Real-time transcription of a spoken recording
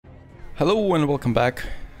Hello and welcome back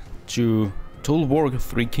to Total War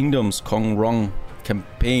Three Kingdoms Rong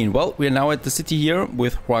campaign. Well, we are now at the city here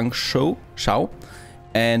with Rong Shao,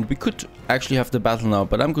 and we could actually have the battle now,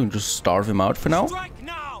 but I'm going to starve him out for now.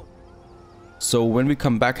 So when we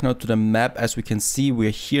come back now to the map, as we can see,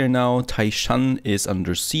 we're here now. Taishan is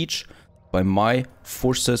under siege by my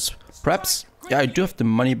forces. Perhaps, yeah, I do have the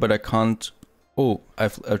money, but I can't. Oh,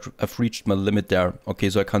 I've reached my limit there. Okay,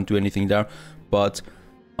 so I can't do anything there, but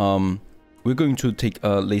we're going to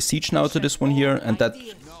lay siege now to this one here, and that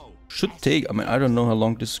should take, I mean, I don't know how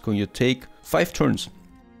long this is going to take. 5 turns.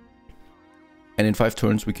 And in 5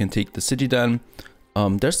 turns we can take the city then.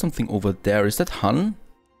 There's something over there. Is that Han?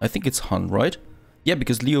 I think it's Han, right? Yeah,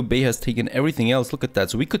 because Liu Bei has taken everything else. Look at that.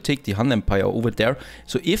 So we could take the Han Empire over there.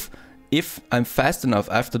 So if I'm fast enough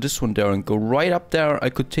after this one there and go right up there, I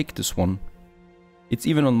could take this one. It's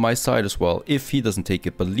even on my side as well, if he doesn't take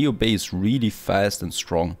it. But Liu Bei is really fast and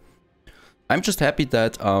strong. I'm just happy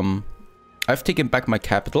that I've taken back my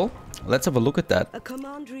capital. Let's have a look at that. A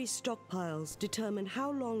commandery's stockpiles determine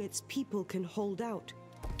how long its people can hold out.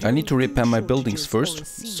 I need to repair my buildings first,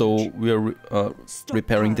 so we are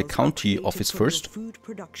repairing the county office first.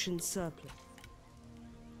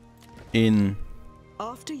 In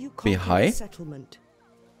Beihai.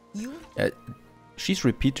 She's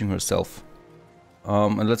repeating herself.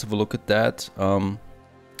 And let's have a look at that.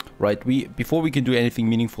 Right, before we can do anything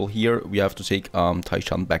meaningful here, we have to take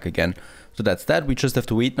Taishan back again. So that's that. We just have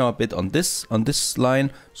to wait now a bit on this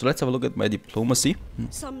line. So let's have a look at my diplomacy.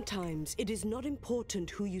 Sometimes it is not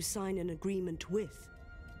important who you sign an agreement with,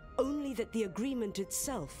 only that the agreement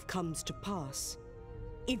itself comes to pass.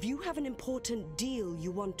 If you have an important deal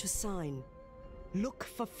you want to sign, look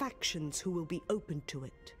for factions who will be open to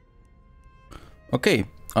it. Okay,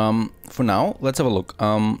 for now, let's have a look.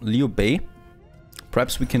 Liu Bei.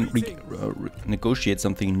 Perhaps we can negotiate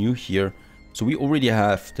something new here. So we already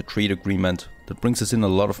have the trade agreement. That brings us in a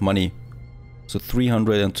lot of money. So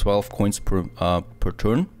 312 coins per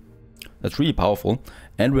turn. That's really powerful.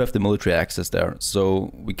 And we have the military access there.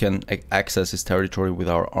 So we can access his territory with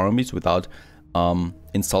our armies without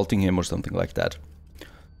insulting him or something like that.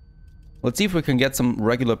 Let's see if we can get some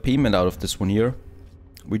regular payment out of this one here.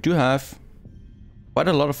 We do have quite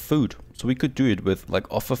a lot of food. So we could do it with like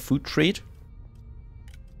offer food trade.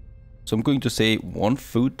 So I'm going to say 1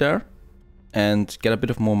 food there and get a bit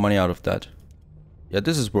of more money out of that. Yeah,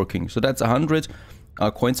 this is working. So that's 100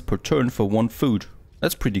 coins per turn for 1 food.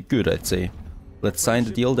 That's pretty good, I'd say. Let's sign the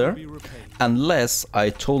deal there. Unless I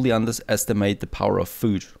totally underestimate the power of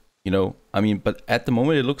food. You know, I mean, but at the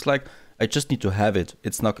moment it looks like I just need to have it.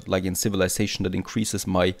 It's not like in civilization that increases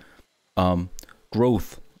my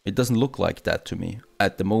growth. It doesn't look like that to me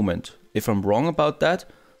at the moment. If I'm wrong about that,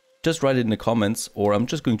 just write it in the comments, or I'm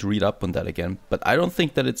just going to read up on that again. But I don't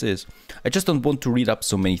think that it is. I just don't want to read up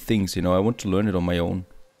so many things, you know. I want to learn it on my own.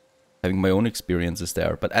 Having my own experiences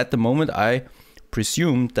there. But at the moment, I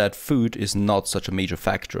presume that food is not such a major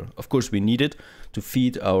factor. Of course, we need it to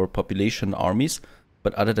feed our population armies.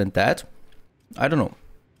 But other than that, I don't know.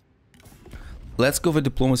 Let's go for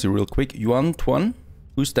diplomacy real quick. Yuan Tuan.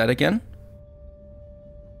 Who's that again?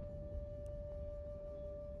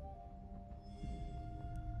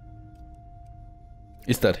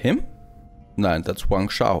 Is that him? No, that's Wang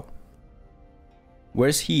Shao.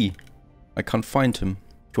 Where's he? I can't find him.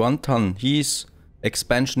 Yuan Tan, he's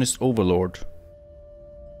expansionist overlord.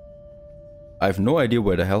 I have no idea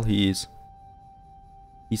where the hell he is.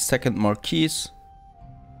 He's second marquis.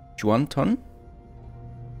 Yuan Tan?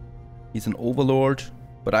 He's an overlord,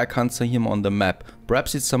 but I can't see him on the map.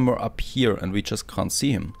 Perhaps it's somewhere up here and we just can't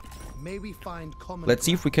see him. Let's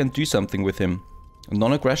see if we can do something with him. A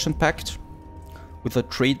non-aggression pact? With a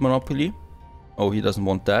trade monopoly? Oh, he doesn't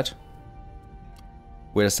want that.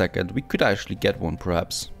 Wait a second, we could actually get one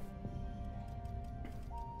perhaps.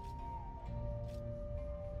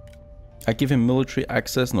 I give him military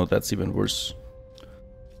access? No, that's even worse.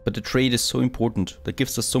 But the trade is so important. That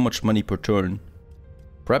gives us so much money per turn.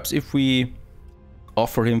 Perhaps if we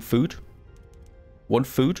offer him food? 1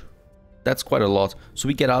 food? That's quite a lot. So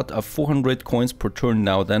we get out 400 coins per turn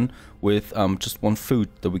now then with just 1 food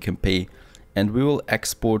that we can pay. And we will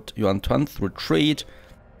export Yuan Tuan through trade,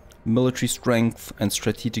 military strength and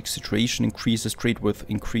strategic situation increases, trade with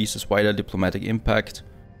increases, wider diplomatic impact.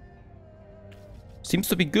 Seems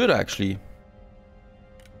to be good actually.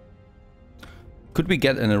 Could we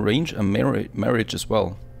get an arrange a marriage as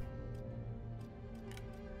well?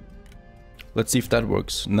 Let's see if that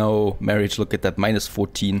works. No, marriage, look at that,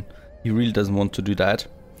 -14. He really doesn't want to do that.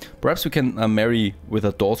 Perhaps we can marry with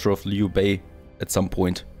a daughter of Liu Bei at some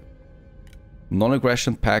point.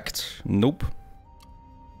 Non-aggression pact, nope.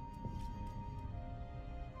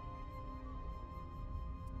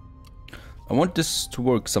 I want this to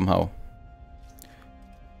work somehow.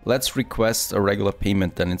 Let's request a regular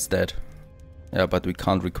payment then instead. Yeah, but we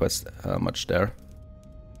can't request much there.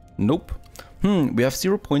 Nope. We have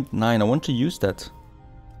 0.9. I want to use that.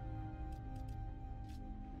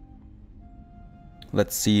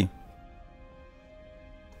 Let's see.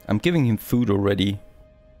 I'm giving him food already.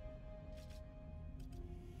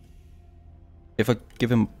 If I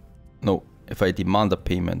give him... No, if I demand a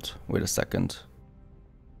payment. Wait a second.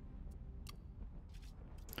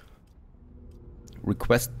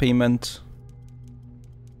 Request payment.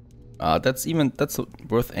 That's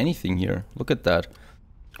worth anything here. Look at that.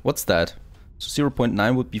 What's that? So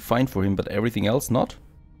 0.9 would be fine for him, but everything else not?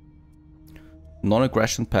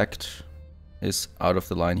 Non-aggression pact is out of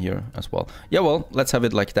the line here as well. Yeah, well, let's have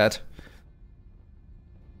it like that.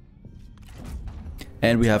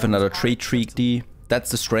 And we have another trade treaty.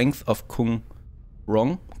 That's the strength of Kong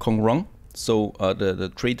Rong. So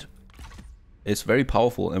the trade is very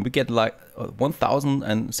powerful, and we get like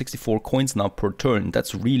 1064 coins now per turn.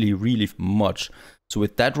 That's really, really much. So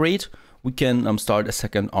with that rate, we can start a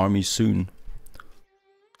second army soon.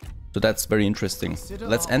 So that's very interesting.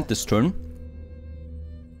 Let's end this turn.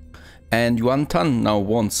 And Yuan Tan now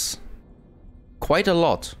wants quite a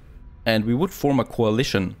lot, and we would form a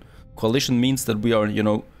coalition. Coalition means that we are, you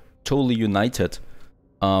know, totally united.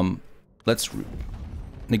 Let's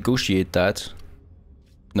negotiate that.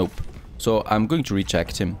 Nope. So I'm going to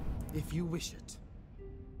reject him. If you wish it.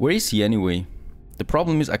 Where is he anyway? The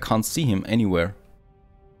problem is I can't see him anywhere.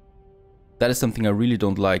 That is something I really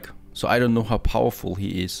don't like. So I don't know how powerful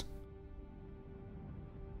he is.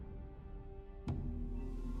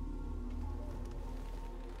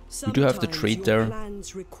 We do have the trade there.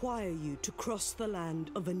 Plans require you to cross the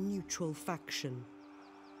land of a neutral faction.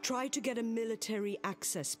 Try to get a military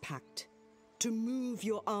access pact to move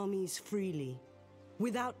your armies freely,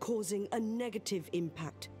 without causing a negative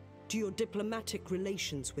impact to your diplomatic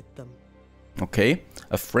relations with them. Okay,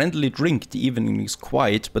 a friendly drink. The evening is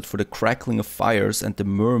quiet, but for the crackling of fires and the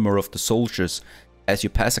murmur of the soldiers. As you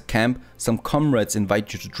pass a camp, some comrades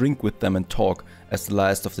invite you to drink with them and talk as the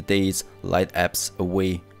last of the day's light ebbs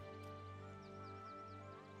away.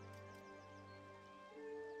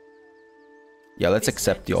 Yeah, let's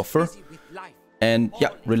accept the offer. And yeah,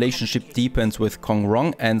 relationship deepens with Kong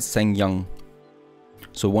Rong and Zheng Yang.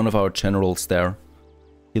 So one of our generals there.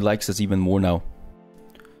 He likes us even more now.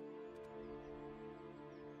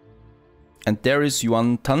 And there is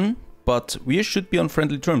Yuan Tan, but we should be on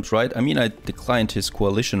friendly terms, right? I mean, I declined his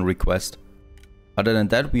coalition request. Other than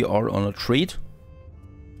that, we are on a trade.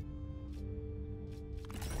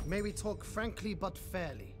 May we talk frankly but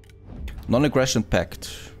fairly? Non-aggression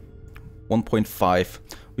pact. 1.5.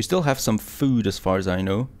 We still have some food as far as I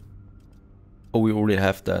know. Oh, we already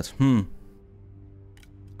have that.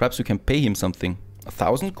 Perhaps we can pay him something.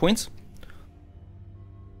 1,000 coins?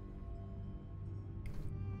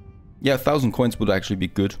 Yeah, 1,000 coins would actually be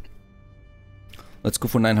good. Let's go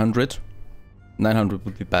for 900. 900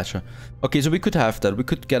 would be better. Okay, so we could have that. We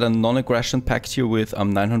could get a non-aggression pact here with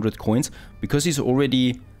 900 coins. Because he's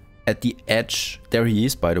already at the edge. There he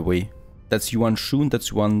is, by the way. That's Yuan Shun,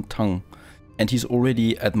 that's Yuan Tang. And he's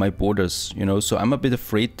already at my borders, you know. So I'm a bit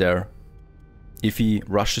afraid there. If he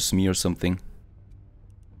rushes me or something.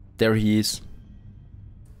 There he is.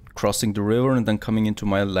 Crossing the river and then coming into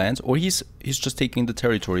my lands. Or he's just taking the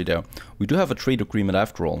territory there. We do have a trade agreement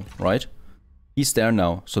after all, right? He's there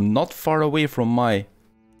now. So not far away from my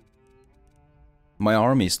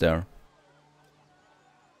armies there.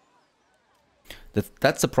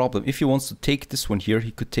 That's the problem. If he wants to take this one here,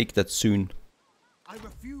 he could take that soon. I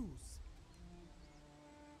refuse.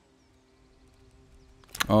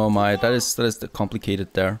 Oh my, that is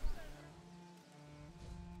complicated there.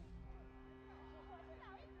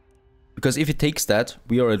 Because if he takes that,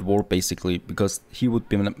 we are at war basically. Because he would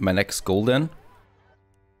be my next goal then.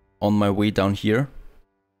 On my way down here.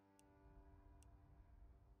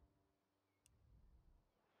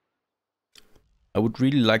 I would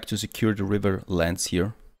really like to secure the river lands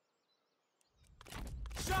here.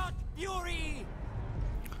 Shot fury!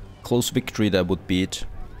 Close victory, that would be it.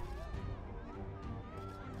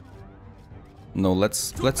 No,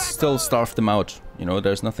 let's still starve them out. You know,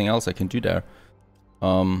 there's nothing else I can do there.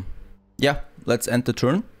 Yeah, let's end the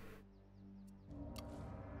turn.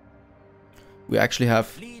 We actually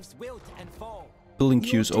have building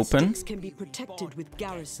queues open. Can be protected with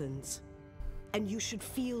garrisons, and you should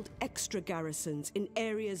field extra garrisons in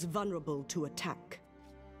areas vulnerable to attack.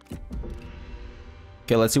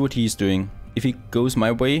 Okay, let's see what he's doing. If he goes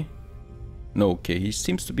my way... No, okay, he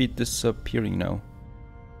seems to be disappearing now.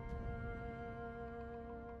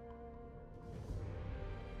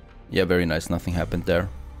 Yeah, very nice. Nothing happened there.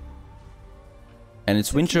 And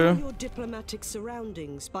it's winter. Secure your diplomatic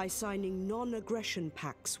surroundings by signing non-aggression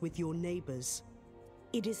pacts with your neighbors.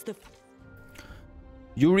 It is the...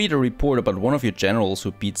 You read a report about one of your generals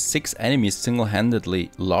who beat 6 enemies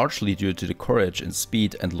single-handedly, largely due to the courage and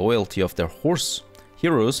speed and loyalty of their horse.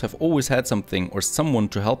 Heroes have always had something or someone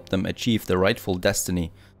to help them achieve their rightful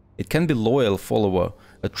destiny. It can be a loyal follower,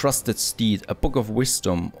 a trusted steed, a book of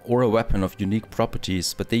wisdom, or a weapon of unique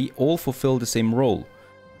properties, but they all fulfill the same role.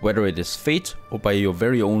 Whether it is fate or by your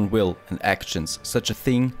very own will and actions, such a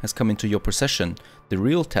thing has come into your possession. The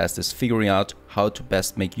real test is figuring out how to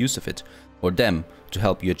best make use of it, or them, to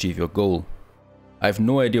help you achieve your goal. I have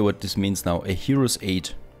no idea what this means now. A hero's aid.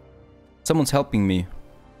 Someone's helping me.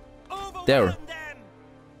 There.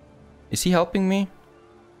 Is he helping me?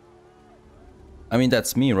 I mean,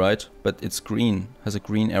 that's me, right? But it's green. Has a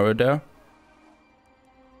green arrow there.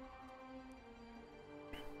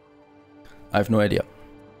 I have no idea.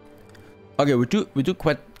 Okay, we do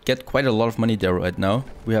get quite a lot of money there right now.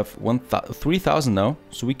 We have 3,000 now,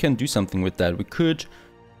 so we can do something with that. We could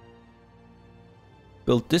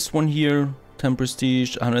build this one here, 10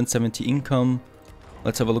 prestige, 170 income.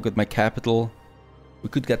 Let's have a look at my capital. We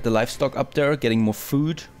could get the livestock up there, getting more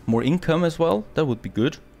food, more income as well. That would be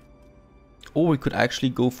good. Or we could actually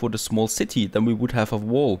go for the small city. Then we would have a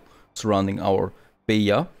wall surrounding our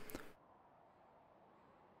Beja.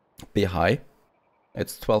 Behai.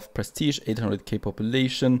 It's 12 prestige, 800k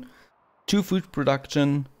population, 2 food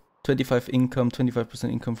production, 25 income, 25%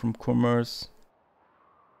 income from commerce.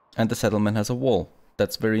 And the settlement has a wall.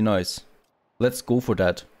 That's very nice. Let's go for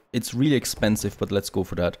that. It's really expensive, but let's go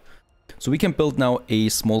for that. So we can build now a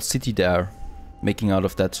small city there, making out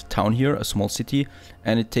of that town here a small city,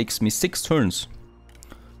 and it takes me 6 turns.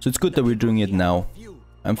 So it's good that we're doing it now.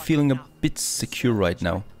 I'm feeling a bit secure right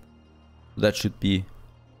now. That should be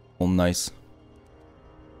all nice.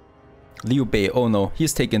 Liu Bei, oh no,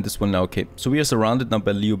 he's taken this one now. Okay, so we are surrounded now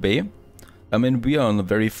by Liu Bei. I mean, we are on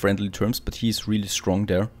very friendly terms, but he's really strong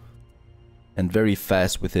there. And very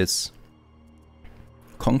fast with his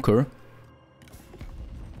conquer.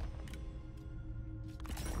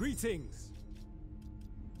 Greetings.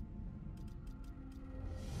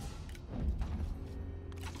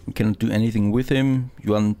 We cannot do anything with him.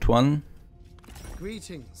 Yuan Tuan.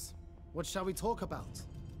 Greetings. What shall we talk about?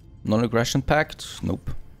 Non-aggression pact?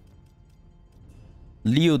 Nope.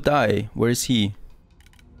 Liu Dai, where is he?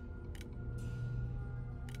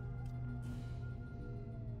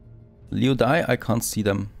 Liu Dai, I can't see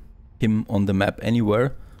him on the map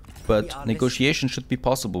anywhere, but negotiation should be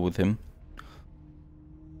possible with him.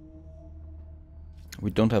 We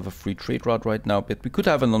don't have a free trade route right now, but we could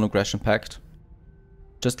have a non-aggression pact.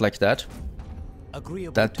 Just like that.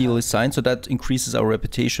 That deal is signed, so that increases our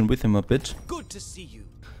reputation with him a bit. Good to see you.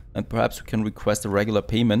 And perhaps we can request a regular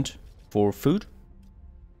payment for food.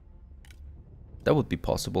 That would be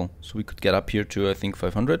possible. So we could get up here to, I think,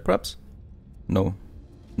 500 perhaps? No.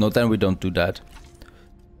 No, then we don't do that.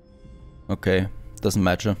 Okay, doesn't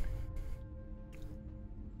matter.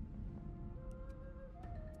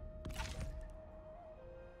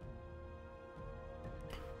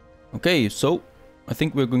 Okay, so I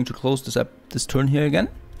think we're going to close this turn here again.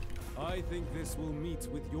 I think this will meet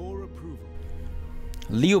with your approval.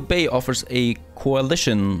 Liu Bei offers a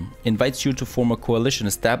coalition, invites you to form a coalition,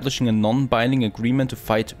 establishing a non-binding agreement to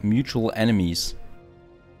fight mutual enemies.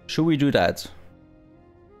 Should we do that?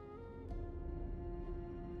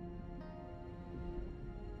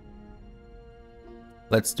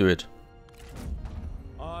 Let's do it.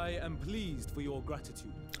 I am pleased for your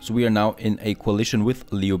gratitude. So we are now in a coalition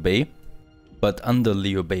with Liu Bei, but under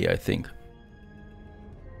Liu Bei, I think.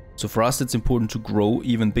 So for us it's important to grow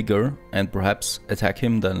even bigger and perhaps attack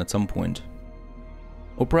him then at some point.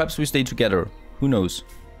 Or perhaps we stay together, who knows.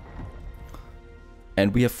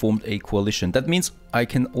 And we have formed a coalition. That means I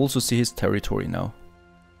can also see his territory now.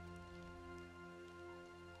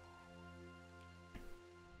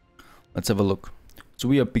 Let's have a look. So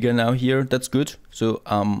we are bigger now here, that's good. So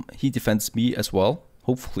he defends me as well,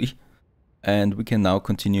 hopefully. And we can now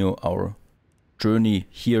continue our journey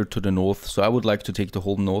here to the north. So I would like to take the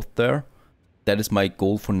whole north there. That is my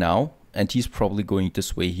goal for now. And he's probably going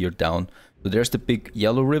this way here down. So there's the big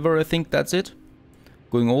yellow river, I think that's it.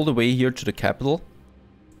 Going all the way here to the capital.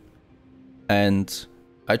 And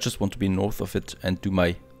I just want to be north of it and do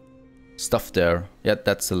my stuff there. Yeah,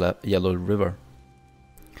 that's the yellow river.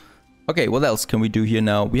 Okay, what else can we do here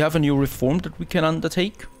now? We have a new reform that we can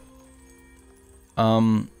undertake.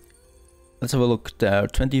 Let's have a look there.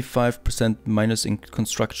 25% minus in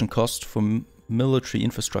construction cost for military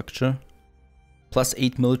infrastructure. Plus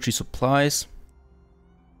 8 military supplies.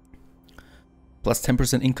 Plus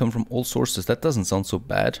 10% income from all sources. That doesn't sound so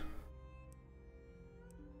bad.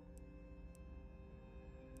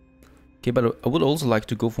 Okay, but I would also like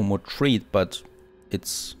to go for more trade, but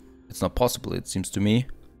it's not possible, it seems to me.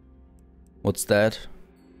 What's that?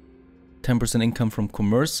 10% income from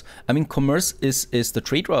commerce. I mean, commerce is the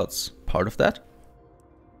trade routes part of that?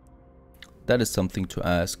 That is something to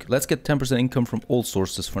ask. Let's get 10% income from all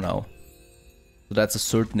sources for now. So that's a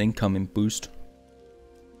certain income in boost.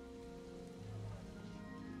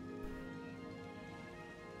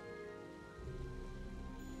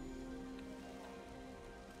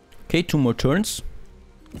 Okay, 2 more turns.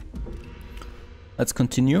 Let's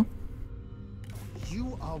continue.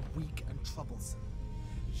 You are weak and troublesome.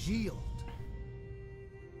 Yield.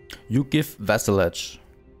 You give vassalage.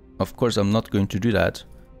 Of course, I'm not going to do that.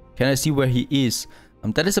 Can I see where he is?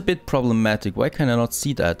 That is a bit problematic. Why can I not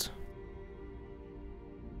see that?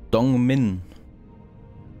 Dong Min.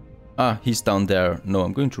 Ah, he's down there. No,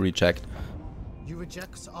 I'm going to reject. You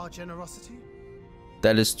reject our generosity?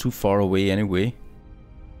 That is too far away anyway.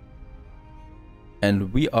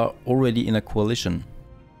 And we are already in a coalition.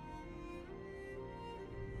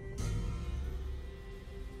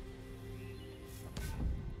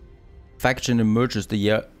 Faction emerges,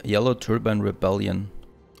 the Yellow Turban Rebellion.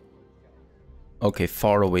 Okay,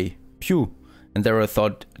 far away. Phew. And there I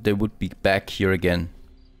thought they would be back here again.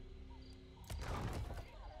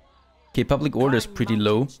 Okay, public order is pretty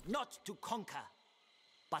low. Not to conquer,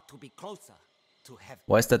 but to be closer to heaven.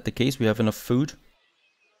 Why is that the case? We have enough food.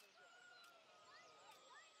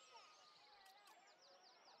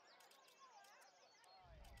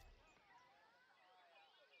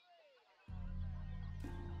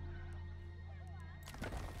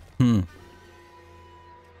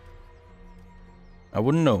 I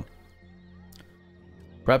wouldn't know.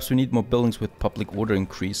 Perhaps we need more buildings with public order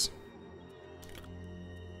increase.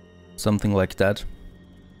 Something like that.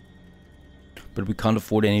 But we can't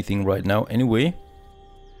afford anything right now anyway.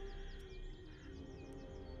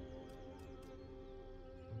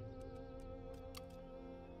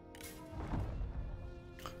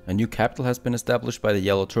 A new capital has been established by the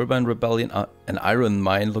Yellow Turban Rebellion, an iron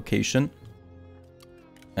mine location.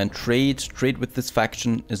 And trade with this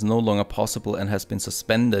faction is no longer possible and has been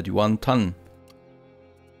suspended. Yuan Tan.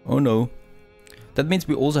 Oh no. That means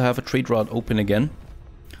we also have a trade route open again.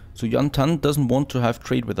 So Yuan Tan doesn't want to have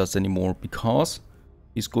trade with us anymore because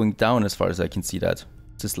he's going down as far as I can see that.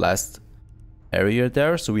 It's his last area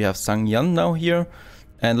there. So we have Sang Yan now here.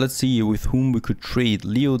 And let's see with whom we could trade.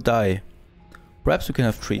 Liu Dai. Perhaps we can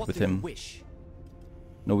have trade with him.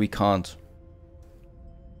 No, we can't.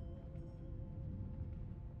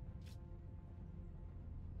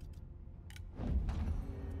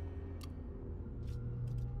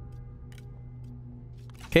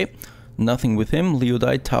 Okay, nothing with him. Liu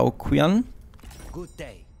Dai Tao Qian. Good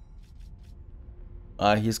day.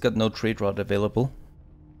 He's got no trade route available.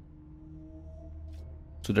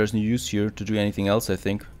 So there's no use here to do anything else, I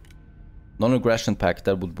think. Non-aggression pact,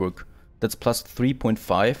 that would work. That's plus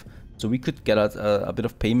 3.5. So we could get a bit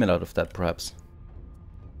of payment out of that, perhaps.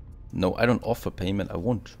 No, I don't offer payment. I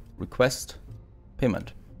won't. Request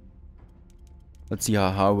payment. Let's see how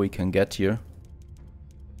high we can get here.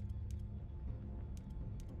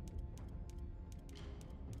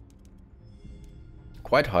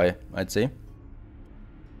 Quite high, I'd say.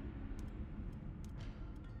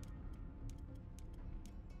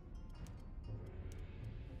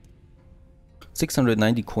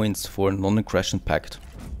 $690 coins for a non-aggression pact.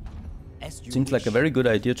 Seems like a very good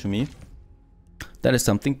idea to me. That is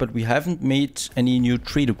something, but we haven't made any new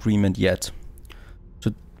trade agreement yet.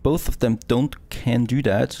 So both of them can do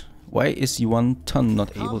that. Why is Yuan Tan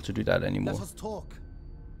not able to do that anymore? Let us talk.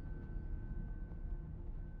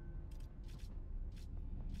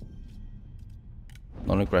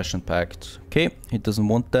 Non-aggression pact. Okay, he doesn't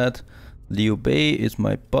want that. Liu Bei is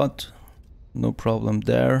my butt. No problem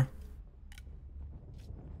there.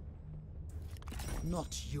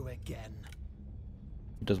 Not you again.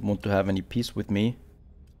 He doesn't want to have any peace with me.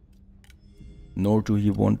 Nor does he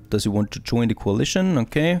want to join the coalition.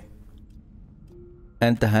 Okay.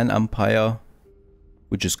 And the Han Empire,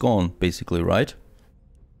 which is gone, basically, right?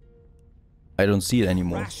 I don't see it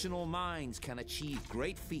anymore. Rational minds can achieve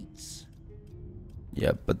great feats.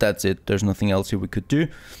 Yeah, but that's it. There's nothing else here we could do.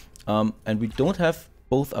 And we don't have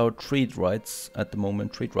both our trade rights at the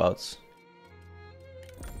moment, trade routes.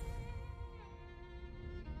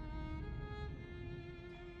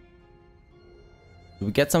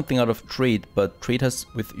 We get something out of trade, but trade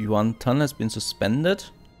with Yuan Tan has been suspended.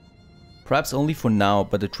 Perhaps only for now,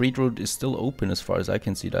 but the trade route is still open as far as I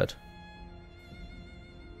can see that.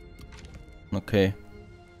 Okay.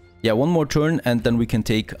 Yeah, one more turn and then we can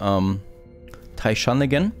take Taishan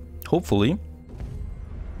again, hopefully.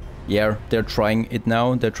 Yeah, they're trying it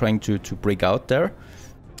now. They're trying to break out there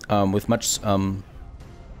with much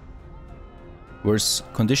worse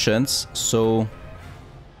conditions. So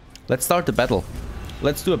let's start the battle.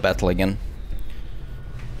 Let's do a battle again.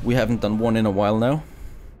 We haven't done one in a while now.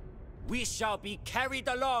 We shall be carried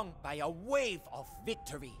along by a wave of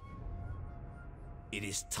victory. It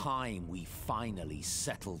is time we finally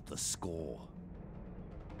settled the score.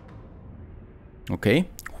 Okay,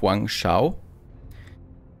 Huang Shao.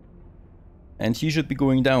 And he should be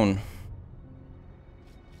going down.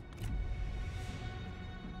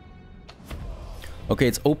 Okay,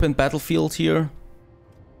 it's open battlefield here.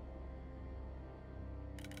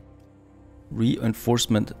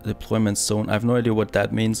 Reinforcement deployment zone. I have no idea what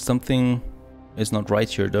that means. Something is not right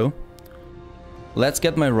here though. Let's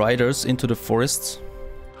get my riders into the forests.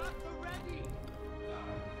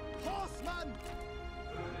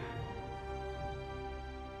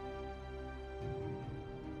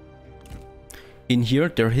 In here,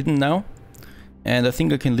 they're hidden now. And I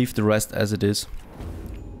think I can leave the rest as it is.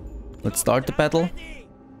 Let's start the battle.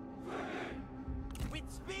 With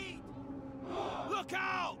speed! Look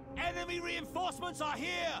out! Enemy reinforcements are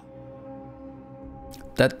here!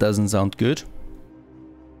 That doesn't sound good.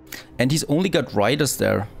 And he's only got riders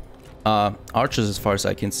there. Archers as far as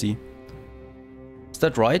I can see. Is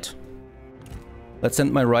that right? Let's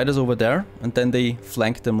send my riders over there and then they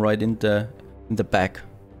flank them right in the back.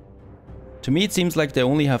 To me it seems like they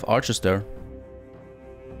only have archers there.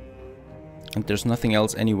 And there's nothing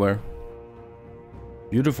else anywhere.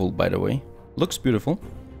 Beautiful, by the way. Looks beautiful.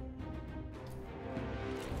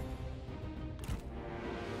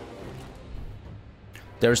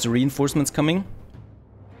 There's the reinforcements coming.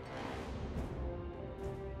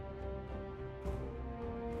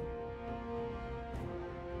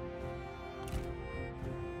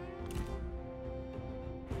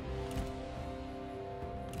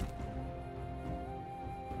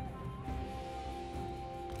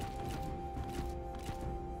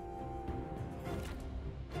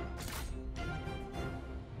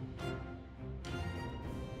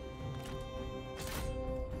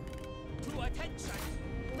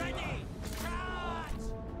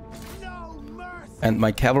 And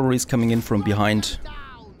my cavalry is coming in from behind.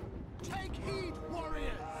 Take heed,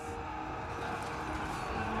 warriors!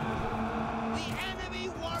 The enemy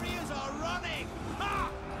warriors are running!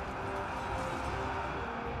 Ha!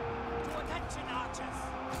 To attention, archers!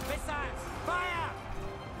 Missiles, fire!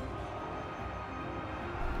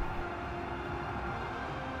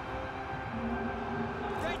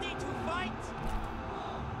 Ready to fight!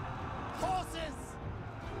 Horses!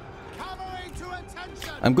 Cavalry to attention!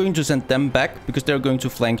 I'm going to send them back because they're going to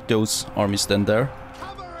flank those armies then there.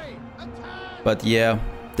 Cavalry, attack! But yeah,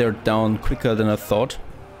 they're down quicker than I thought.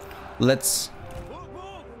 Let's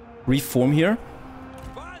reform here.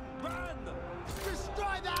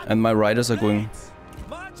 Destroy them! And my riders are going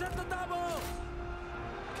March at the double!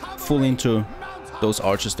 full into those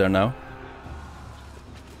archers there now.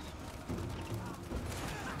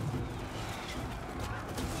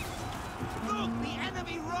 Look, the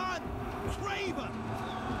enemy run! Craven!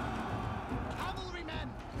 Cavalrymen!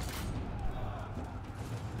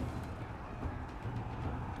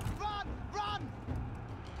 Run! Run!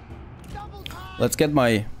 Double time! Let's get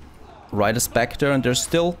my riders back there, and there's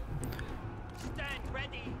still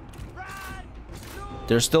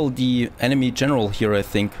the enemy general here, I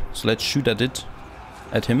think. So let's shoot at him.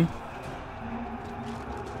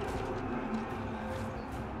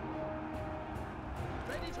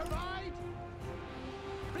 Ready to ride?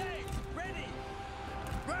 Blades, ready!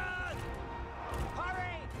 Run!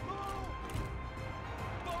 Hurry! Move!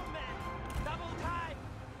 Bowmen! Double time!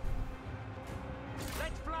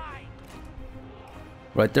 Let's fly!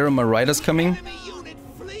 Right there are my riders coming. Enemy unit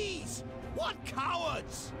flees! What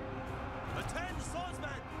cowards! Attend, swordsman!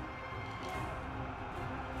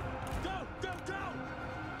 Go, go, go!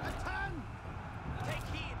 Attend! Take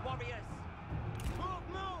heed, warriors! Move,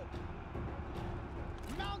 move!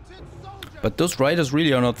 Mounted soldiers! But those riders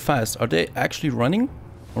really are not fast. Are they actually running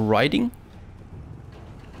or riding?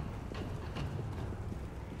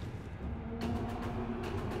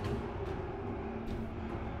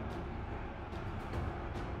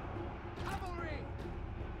 Cavalry!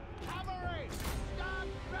 Cavalry! Stand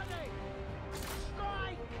ready!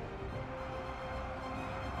 Strike!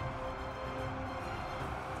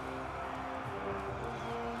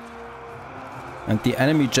 And the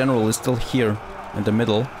enemy general is still here in the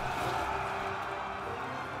middle.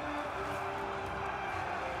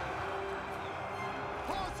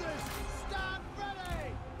 Horses! Stand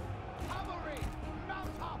ready! Cavalry! Mount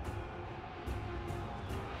up!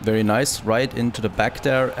 Very nice, right into the back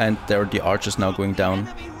there, and there the archers now going down.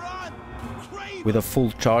 With a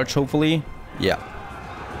full charge, hopefully. Yeah.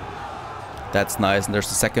 That's nice, and there's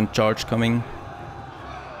the second charge coming.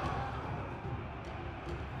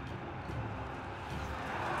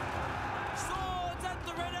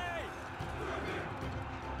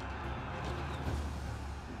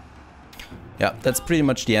 Yeah, that's pretty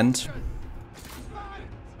much the end.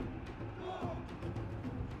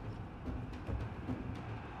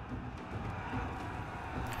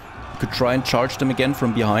 Could try and charge them again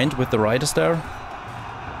from behind with the riders there.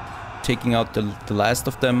 Taking out the last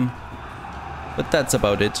of them. But that's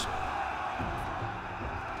about it.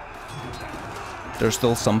 There's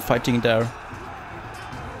still some fighting there.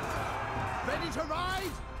 Ready to ride?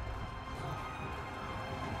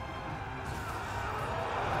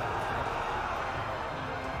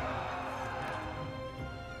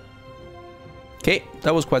 Okay,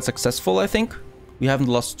 that was quite successful, I think. We haven't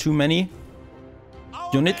lost too many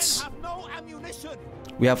units.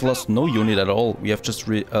 We have lost no unit at all. We have just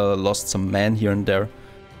lost some men here and there.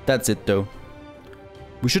 That's it though.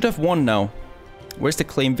 We should have won now. Where's the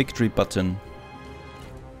claim victory button?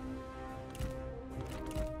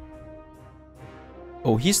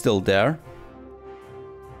 Oh, he's still there.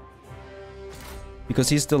 Because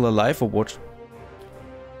he's still alive or what?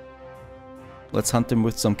 Let's hunt him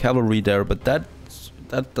with some cavalry there, but that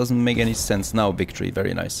doesn't make any sense. Now victory,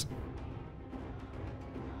 very nice.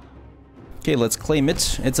 Okay, let's claim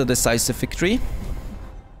it. It's a decisive victory.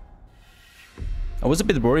 I was a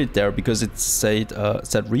bit worried there because it said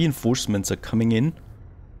reinforcements are coming in.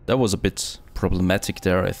 That was a bit problematic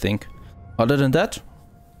there, I think. Other than that,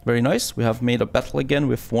 very nice. We have made a battle again.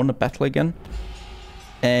 We've won a battle again.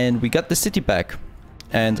 And we got the city back.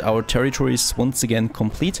 And our territory is once again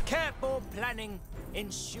complete. Careful planning,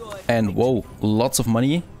 And whoa, lots of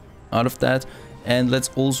money out of that. And let's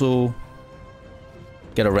also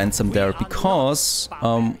get a ransom there because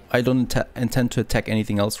I don't intend to attack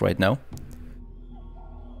anything else right now.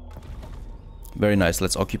 Very nice,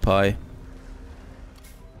 let's occupy.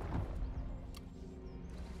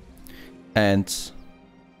 And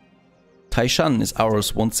Taishan is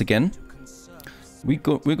ours once again. We're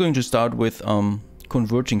going to start with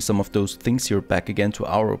converting some of those things here back again to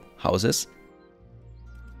our houses.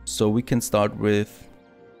 So we can start with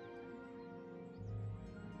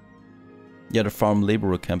the farm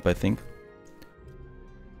laborer camp, I think.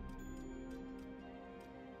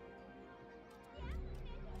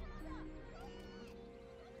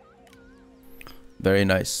 Very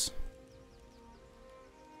nice.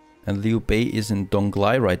 And Liu Bei is in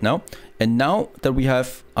Donglai right now. And now that we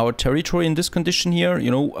have our territory in this condition here,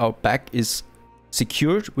 you know, our back is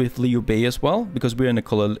secured with Liu Bei as well, because we're in a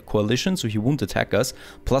coalition, so he won't attack us.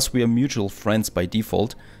 Plus we are mutual friends by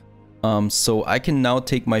default. So I can now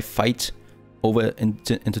take my fight over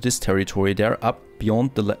into this territory there, up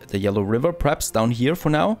beyond the Yellow River, perhaps down here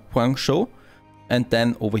for now, Huangzhou, and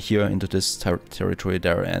then over here into this territory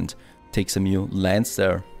there and take some new lands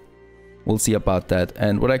there. We'll see about that.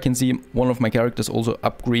 And what I can see, one of my characters also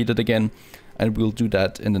upgraded again, and we'll do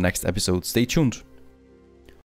that in the next episode. Stay tuned.